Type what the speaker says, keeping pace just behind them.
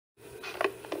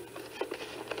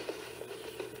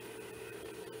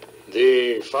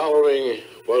The following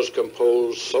was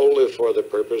composed solely for the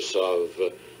purpose of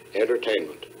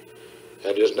entertainment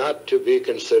and is not to be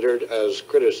considered as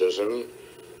criticism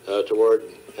toward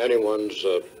anyone's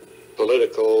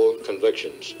political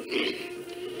convictions.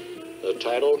 The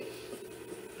title,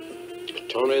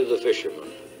 Tony the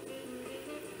Fisherman.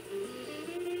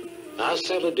 I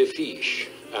sell a de fish,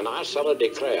 and I sell a de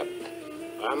crab.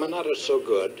 I'm a not so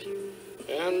good,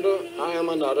 and I am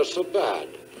a not so bad.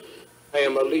 I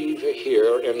am a leave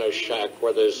here in a shack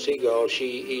where the seagull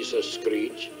she eats a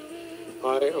screech.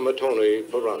 I am a Tony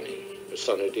Pirani,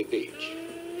 son of the beach.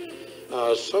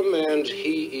 Some men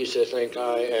he is to think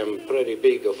I am pretty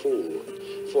big a fool,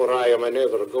 for I am a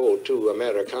never go to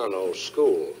Americano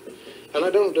school, and I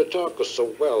don't talk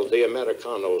so well the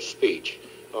Americano speech.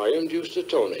 I am used to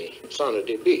Tony, son of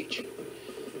the beach.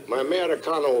 My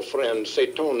Americano friend say,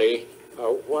 Tony,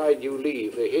 why you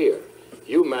leave here?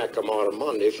 You make more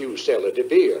money if you sell the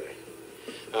beer.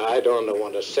 I don't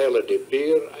want to sell the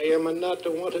beer. I am not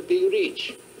want to be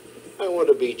rich. I want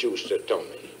to be used to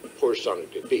Tony, poor son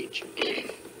of the beach.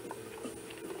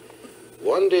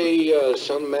 One day,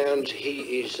 some man,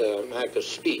 he is make a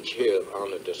speech here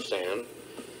on the sand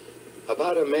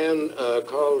about a man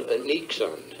called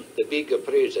Nixon, the big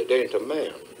president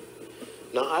man.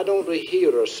 Now, I don't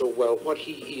hear so well what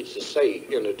he is to say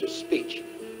in the speech,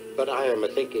 but I am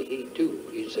thinking he, too,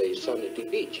 is a son of the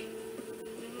beach.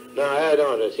 Now, I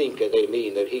don't think they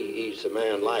mean that he is a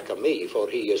man like me, for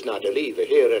he is not a leaver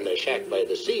here in a shack by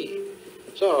the sea.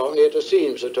 So, it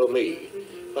seems to me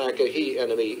like he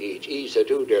and me each is a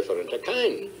two different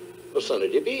kind of son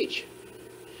of the beach.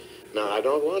 Now, I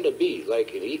don't want to be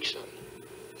like Nixon,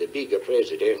 the big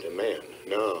president man,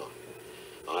 no.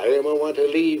 I am want to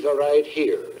leave right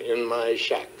here in my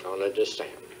shack on the sand.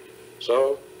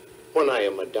 So, when I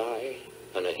am a die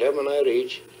and a heaven I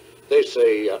reach, they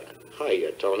say,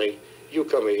 hiya, Tony, you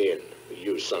come in,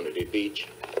 you son of the beach.